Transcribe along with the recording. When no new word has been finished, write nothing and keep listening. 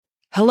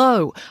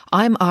Hello,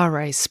 I'm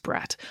R.A.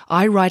 Spratt.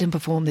 I write and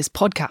perform this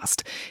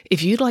podcast.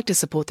 If you'd like to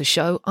support the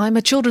show, I'm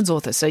a children's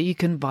author, so you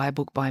can buy a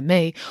book by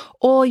me,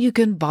 or you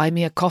can buy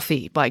me a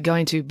coffee by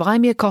going to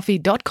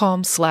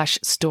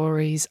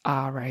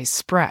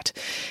buymeacoffee.com/storiesrasprat.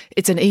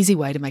 It's an easy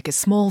way to make a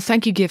small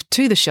thank you gift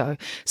to the show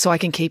so I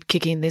can keep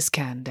kicking this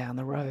can down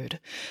the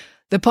road.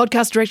 The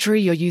podcast directory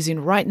you're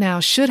using right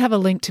now should have a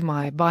link to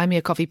my Buy Me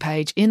a Coffee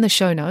page in the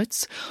show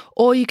notes,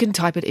 or you can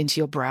type it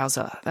into your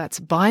browser. That's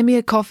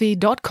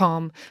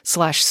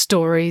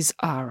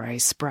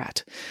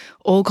buymeacoffee.com/storiesrasprat.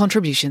 All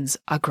contributions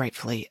are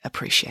gratefully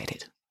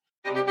appreciated.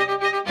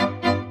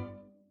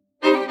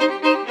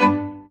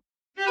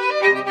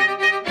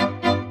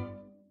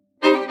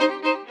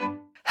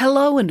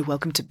 Hello and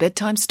welcome to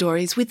Bedtime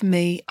Stories with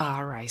me,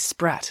 R.A.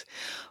 Spratt.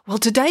 Well,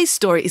 today's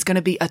story is going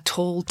to be a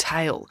tall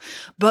tale.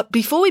 But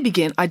before we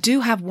begin, I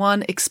do have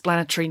one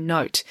explanatory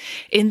note.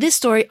 In this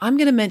story, I'm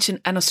going to mention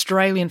an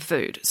Australian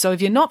food. So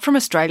if you're not from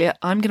Australia,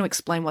 I'm going to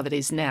explain what it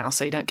is now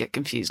so you don't get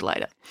confused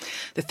later.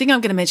 The thing I'm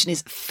going to mention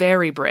is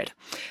fairy bread.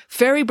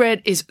 Fairy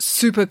bread is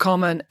super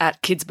common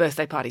at kids'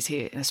 birthday parties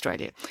here in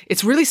Australia.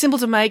 It's really simple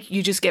to make.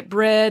 You just get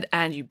bread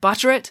and you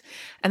butter it,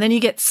 and then you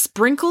get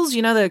sprinkles.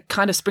 You know, the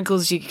kind of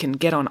sprinkles you can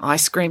get on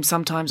ice cream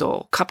sometimes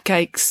or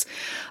cupcakes.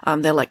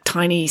 They're like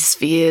tiny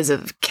spheres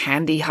of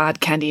candy, hard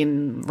candy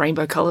in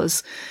rainbow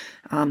colours.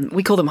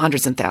 We call them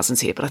hundreds and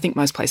thousands here, but I think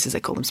most places they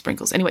call them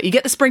sprinkles. Anyway, you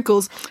get the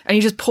sprinkles and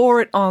you just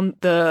pour it on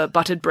the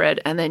buttered bread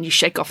and then you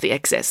shake off the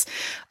excess.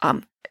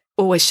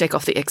 Always shake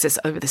off the excess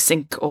over the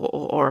sink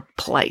or a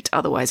plate.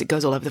 Otherwise, it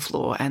goes all over the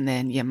floor and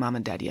then your mum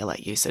and dad yell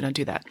at you, so don't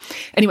do that.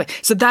 Anyway,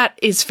 so that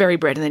is fairy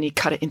bread, and then you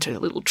cut it into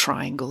little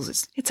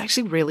triangles. It's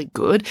actually really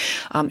good.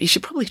 You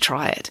should probably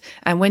try it.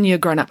 And when your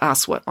grown-up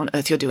asks what on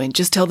earth you're doing,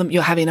 just tell them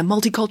you're having a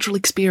multicultural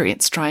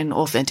experience trying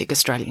authentic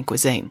Australian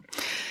cuisine.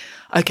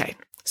 Okay,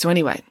 so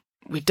anyway,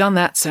 we've done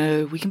that,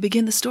 so we can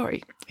begin the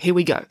story. Here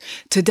we go.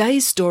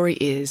 Today's story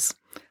is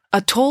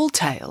A Tall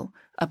Tale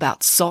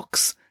About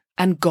Socks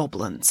and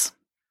Goblins.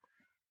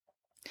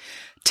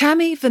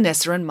 Tammy,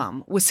 Vanessa and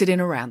Mum were sitting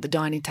around the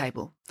dining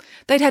table.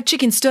 They'd had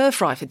chicken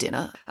stir-fry for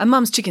dinner, and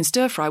Mum's chicken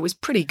stir-fry was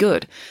pretty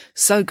good.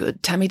 So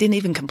good, Tammy didn't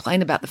even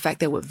complain about the fact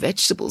there were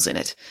vegetables in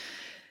it.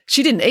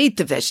 She didn't eat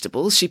the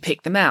vegetables, she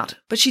picked them out,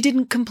 but she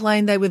didn't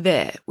complain they were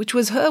there, which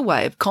was her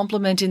way of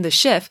complimenting the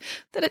chef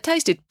that it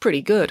tasted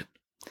pretty good.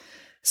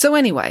 So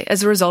anyway,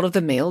 as a result of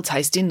the meal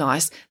tasting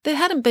nice, there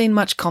hadn't been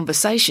much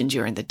conversation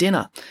during the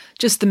dinner,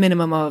 just the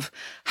minimum of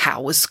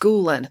how was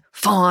school and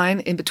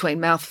fine in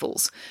between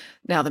mouthfuls.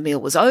 Now the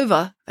meal was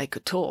over, they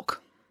could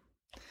talk.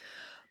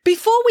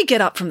 Before we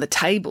get up from the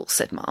table,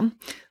 said Mum,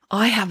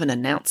 I have an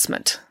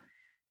announcement.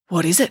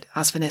 What is it?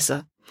 Asked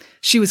Vanessa.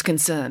 She was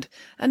concerned.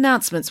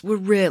 Announcements were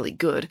rarely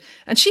good,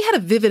 and she had a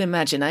vivid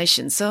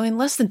imagination, so in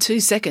less than 2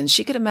 seconds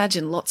she could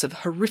imagine lots of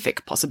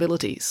horrific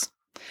possibilities.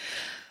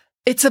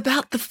 It's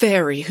about the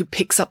fairy who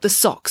picks up the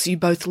socks you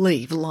both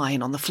leave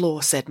lying on the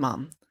floor, said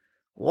Mum.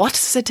 What?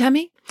 Said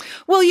Tammy.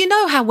 Well, you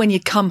know how when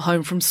you come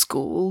home from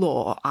school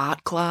or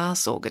art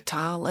class or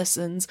guitar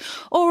lessons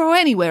or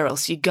anywhere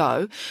else you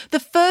go,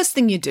 the first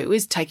thing you do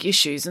is take your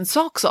shoes and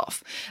socks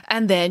off,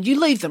 and then you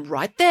leave them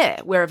right there,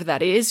 wherever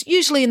that is,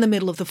 usually in the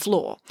middle of the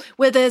floor,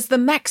 where there's the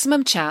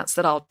maximum chance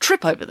that I'll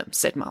trip over them,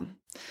 said Mum.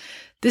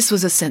 This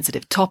was a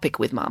sensitive topic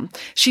with Mum.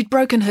 She'd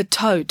broken her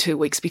toe 2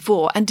 weeks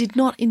before and did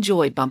not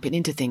enjoy bumping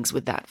into things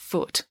with that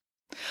foot.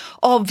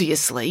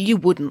 Obviously, you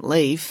wouldn't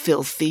leave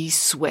filthy,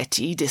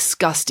 sweaty,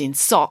 disgusting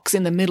socks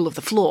in the middle of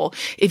the floor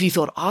if you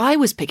thought I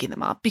was picking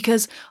them up,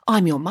 because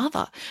I'm your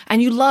mother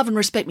and you love and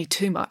respect me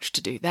too much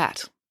to do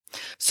that.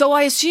 So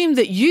I assume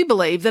that you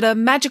believe that a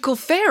magical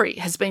fairy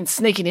has been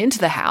sneaking into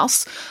the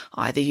house,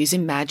 either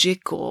using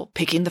magic or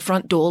picking the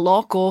front door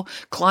lock or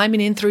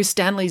climbing in through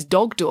Stanley's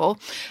dog door,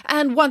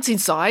 and once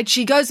inside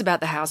she goes about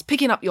the house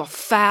picking up your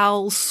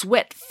foul,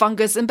 sweat,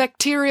 fungus and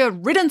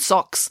bacteria-ridden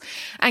socks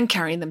and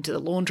carrying them to the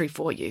laundry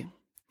for you.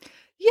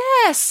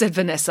 Yes, said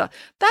Vanessa,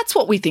 that's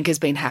what we think has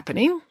been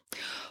happening.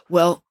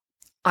 Well,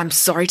 I'm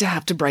sorry to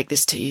have to break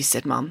this to you,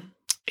 said Mum.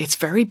 It's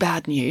very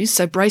bad news,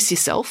 so brace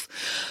yourself.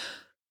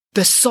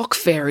 The sock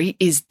fairy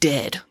is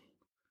dead.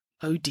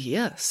 Oh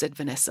dear, said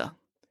Vanessa.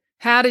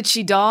 How did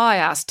she die?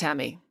 Asked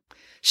Tammy.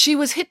 She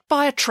was hit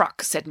by a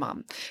truck, said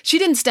Mum. She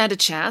didn't stand a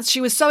chance. She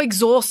was so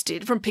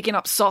exhausted from picking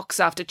up socks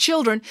after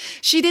children,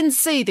 she didn't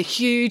see the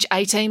huge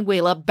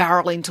 18-wheeler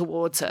barrelling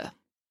towards her.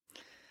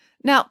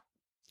 Now,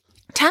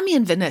 Tammy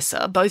and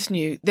Vanessa both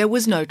knew there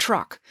was no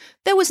truck,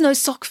 there was no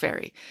sock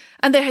fairy,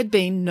 and there had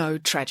been no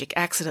tragic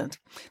accident.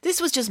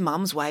 This was just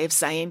Mum's way of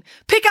saying,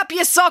 pick up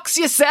your socks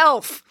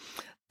yourself!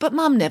 But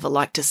Mum never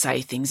liked to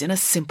say things in a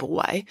simple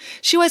way.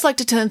 She always liked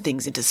to turn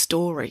things into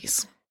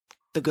stories.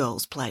 The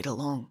girls played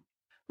along.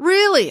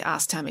 Really?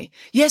 Asked Tammy.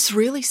 Yes,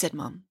 really, said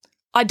Mum.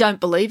 I don't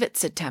believe it,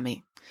 said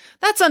Tammy.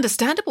 That's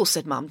understandable,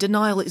 said Mum.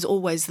 Denial is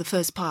always the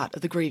first part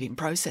of the grieving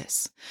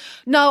process.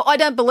 No, I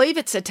don't believe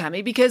it, said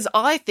Tammy, because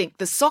I think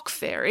the sock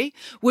fairy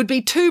would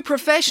be too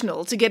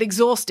professional to get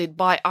exhausted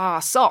by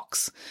our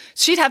socks.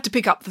 She'd have to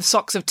pick up the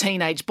socks of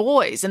teenage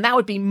boys, and that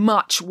would be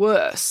much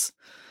worse.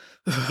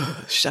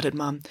 shuddered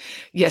Mum.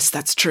 Yes,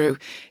 that's true.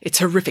 It's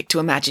horrific to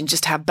imagine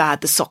just how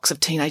bad the socks of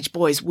teenage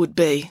boys would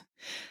be.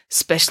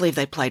 Especially if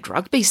they played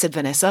rugby, said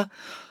Vanessa.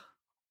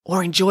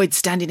 Or enjoyed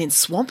standing in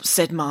swamps,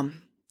 said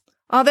Mum.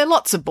 Are there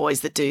lots of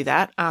boys that do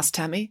that? Asked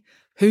Tammy.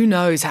 Who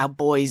knows how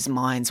boys'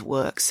 minds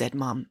work, said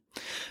Mum.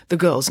 The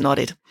girls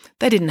nodded.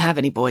 They didn't have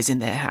any boys in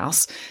their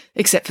house,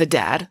 except for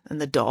Dad and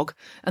the dog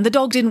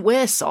didn't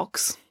wear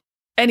socks.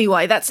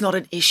 Anyway, that's not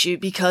an issue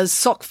because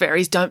sock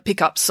fairies don't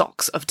pick up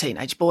socks of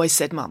teenage boys,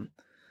 said Mum.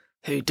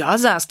 Who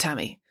does? Asked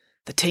Tammy.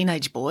 The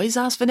teenage boys?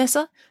 Asked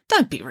Vanessa.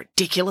 Don't be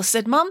ridiculous,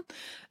 said Mum.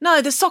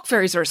 No, the sock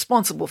fairies are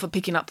responsible for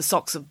picking up the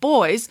socks of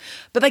boys,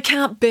 but they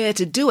can't bear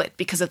to do it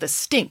because of the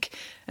stink,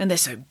 and they're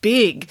so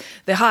big,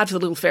 they're hard for the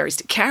little fairies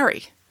to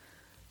carry.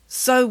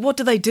 So what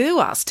do?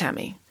 Asked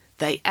Tammy.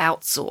 They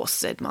outsource,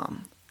 said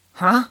Mum.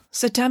 Huh?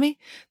 Said Tammy.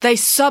 They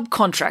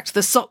subcontract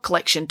the sock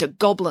collection to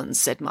goblins,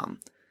 said Mum.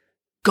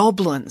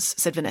 Goblins,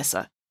 said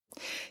Vanessa.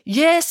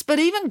 Yes, but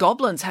even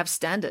goblins have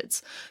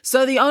standards,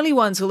 so the only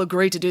ones who'll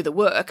agree to do the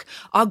work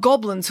are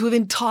goblins who have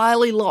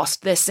entirely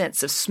lost their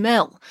sense of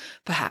smell,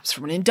 perhaps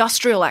from an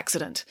industrial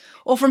accident,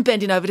 or from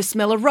bending over to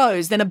smell a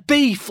rose, then a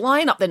bee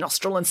flying up their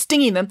nostril and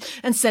stinging them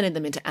and sending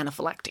them into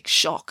anaphylactic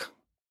shock.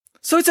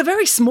 So it's a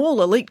very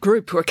small elite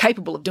group who are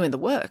capable of doing the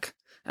work,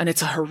 and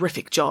it's a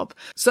horrific job,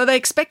 so they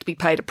expect to be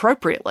paid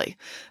appropriately,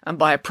 and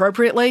by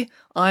appropriately,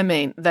 I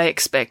mean they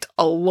expect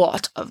a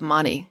lot of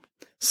money.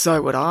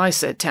 So would I,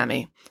 said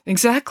Tammy.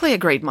 Exactly,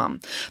 agreed Mum.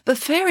 But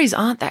fairies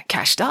aren't that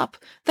cashed up.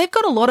 They've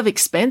got a lot of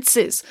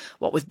expenses,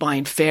 what with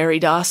buying fairy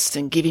dust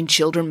and giving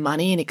children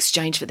money in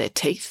exchange for their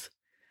teeth.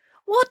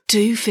 What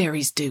do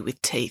fairies do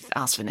with teeth?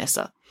 Asked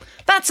Vanessa.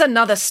 That's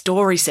another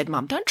story, said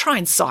Mum. Don't try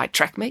and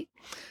sidetrack me.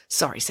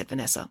 Sorry, said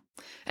Vanessa.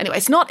 Anyway,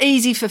 it's not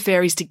easy for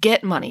fairies to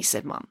get money,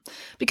 said Mum,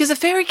 because a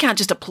fairy can't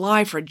just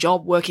apply for a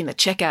job working the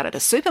checkout at a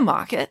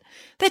supermarket.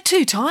 They're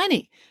too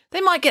tiny. They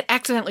might get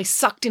accidentally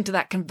sucked into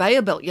that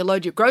conveyor belt you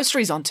load your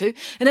groceries onto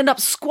and end up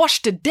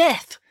squashed to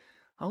death.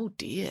 Oh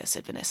dear,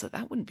 said Vanessa,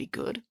 that wouldn't be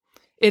good.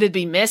 It'd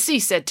be messy,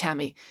 said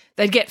Tammy.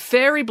 They'd get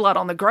fairy blood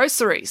on the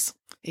groceries.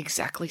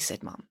 Exactly,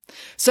 said Mum.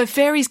 So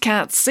fairies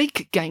can't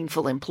seek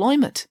gainful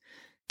employment.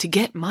 To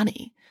get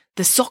money,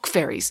 the sock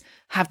fairies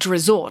have to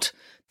resort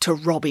to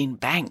robbing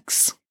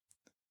banks.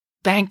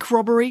 Bank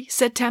robbery,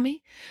 said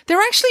Tammy.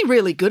 They're actually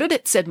really good at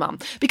it, said Mum,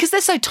 because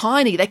they're so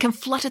tiny they can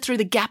flutter through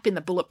the gap in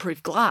the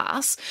bulletproof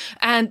glass,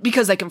 and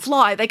because they can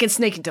fly, they can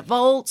sneak into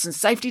vaults and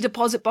safety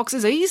deposit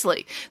boxes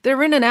easily.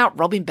 They're in and out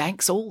robbing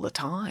banks all the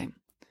time.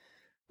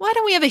 Why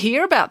don't we ever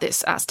hear about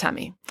this? Asked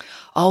Tammy.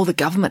 Oh, the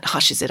government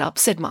hushes it up,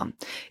 said Mum.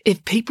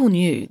 If people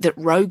knew that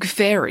rogue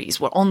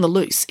fairies were on the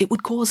loose, it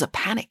would cause a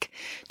panic.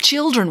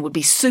 Children would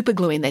be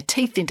supergluing their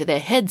teeth into their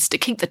heads to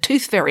keep the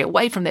tooth fairy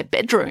away from their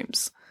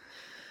bedrooms.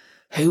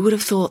 Who would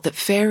have thought that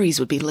fairies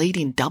would be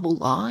leading double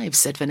lives,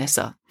 said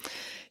Vanessa.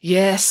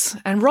 Yes,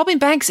 and robbing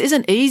banks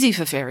isn't easy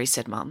for fairies,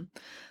 said Mum.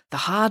 The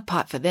hard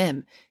part for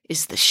them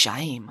is the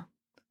shame.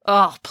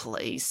 Oh,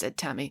 please, said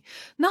Tammy.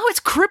 No, it's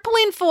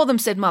crippling for them,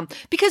 said Mum,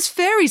 because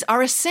fairies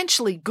are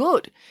essentially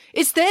good.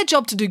 It's their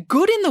job to do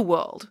good in the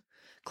world.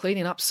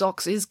 Cleaning up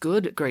socks is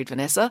good, agreed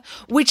Vanessa,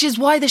 which is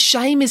why the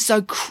shame is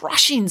so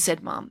crushing,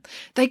 said Mum.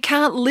 They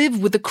can't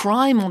live with the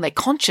crime on their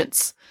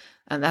conscience.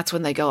 And that's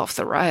when they go off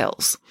the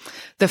rails.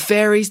 The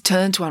fairies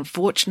turn to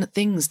unfortunate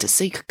things to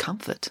seek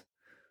comfort.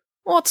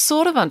 What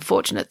sort of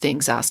unfortunate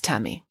things? Asked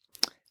Tammy.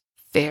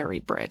 Fairy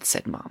bread,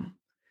 said Mum.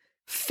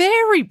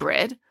 Fairy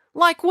bread?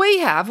 Like we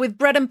have with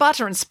bread and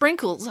butter and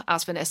sprinkles?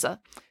 Asked Vanessa.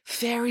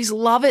 Fairies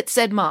love it,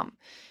 said Mum.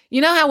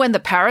 You know how when the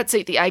parrots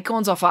eat the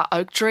acorns off our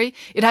oak tree,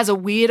 it has a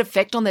weird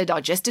effect on their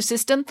digestive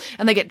system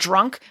and they get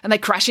drunk and they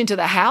crash into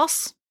the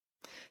house?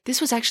 This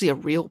was actually a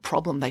real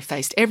problem they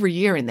faced every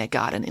year in their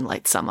garden in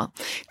late summer.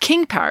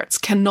 King parrots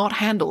cannot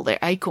handle their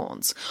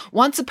acorns.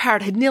 Once a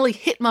parrot had nearly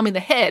hit Mum in the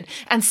head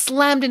and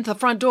slammed into the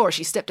front door as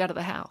she stepped out of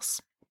the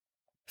house.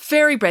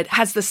 Fairy bread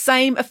has the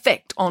same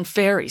effect on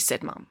fairies,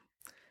 said Mum.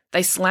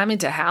 They slam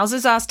into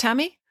houses? Asked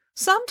Tammy.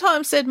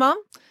 Sometimes, said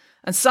Mum.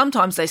 And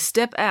sometimes they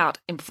step out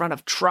in front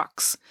of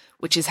trucks,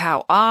 which is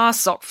how our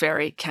sock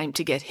fairy came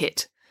to get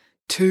hit.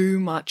 Too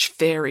much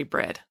fairy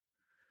bread.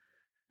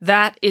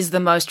 That is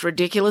the most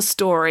ridiculous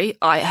story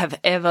I have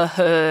ever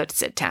heard,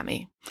 said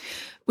Tammy,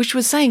 which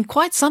was saying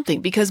quite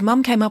something because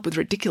Mum came up with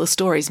ridiculous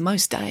stories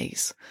most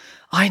days.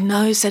 I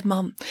know, said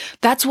Mum.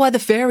 That's why the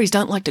fairies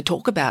don't like to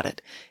talk about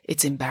it.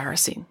 It's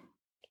embarrassing.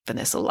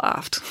 Vanessa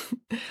laughed.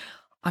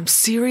 I'm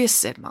serious,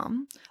 said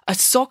Mum. A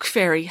sock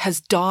fairy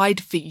has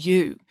died for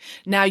you.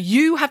 Now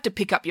you have to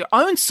pick up your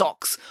own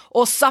socks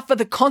or suffer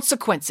the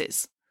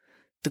consequences.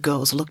 The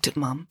girls looked at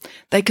Mum.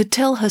 They could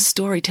tell her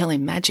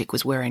storytelling magic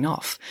was wearing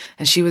off,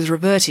 and she was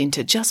reverting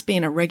to just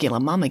being a regular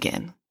mum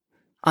again.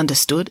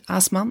 Understood?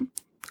 Asked Mum.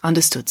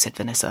 Understood, said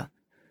Vanessa.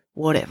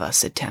 Whatever,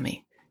 said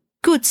Tammy.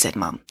 Good, said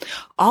Mum.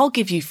 I'll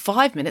give you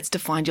 5 minutes to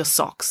find your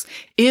socks.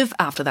 If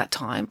after that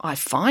time I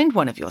find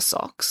one of your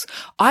socks,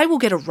 I will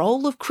get a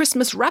roll of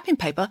Christmas wrapping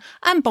paper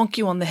and bonk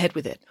you on the head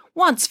with it,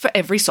 once for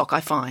every sock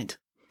I find.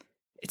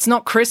 It's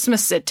not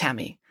Christmas, said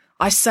Tammy.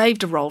 I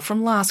saved a roll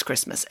from last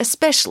Christmas,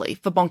 especially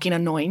for bonking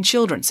annoying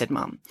children, said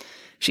Mum.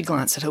 She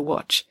glanced at her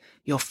watch.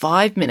 Your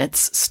 5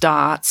 minutes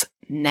starts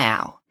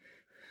now.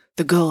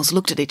 The girls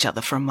looked at each other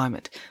for a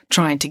moment,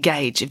 trying to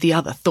gauge if the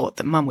other thought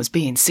that Mum was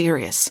being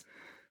serious.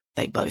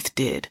 They both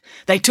did.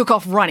 They took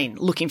off running,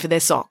 looking for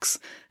their socks,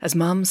 as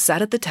Mum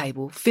sat at the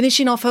table,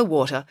 finishing off her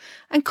water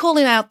and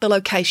calling out the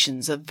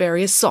locations of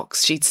various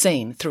socks she'd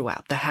seen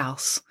throughout the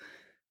house.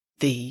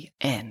 The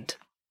end.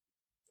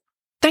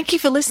 Thank you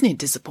for listening.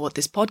 To support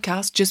this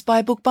podcast, just buy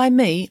a book by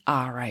me,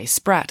 R.A.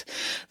 Spratt.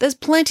 There's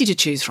plenty to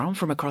choose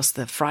from across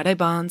the Friday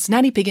Barnes,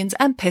 Nanny Piggins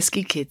and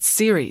Pesky Kids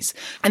series.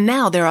 And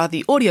now there are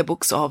the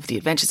audiobooks of The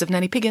Adventures of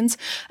Nanny Piggins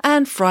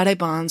and Friday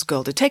Barnes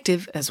Girl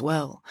Detective as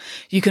well.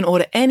 You can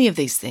order any of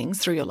these things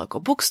through your local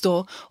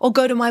bookstore or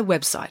go to my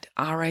website,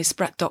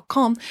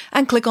 rasprat.com,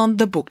 and click on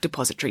the Book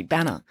Depository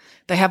banner.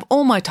 They have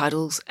all my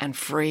titles and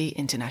free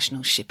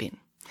international shipping.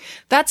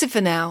 That's it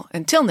for now.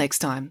 Until next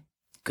time,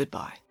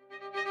 goodbye.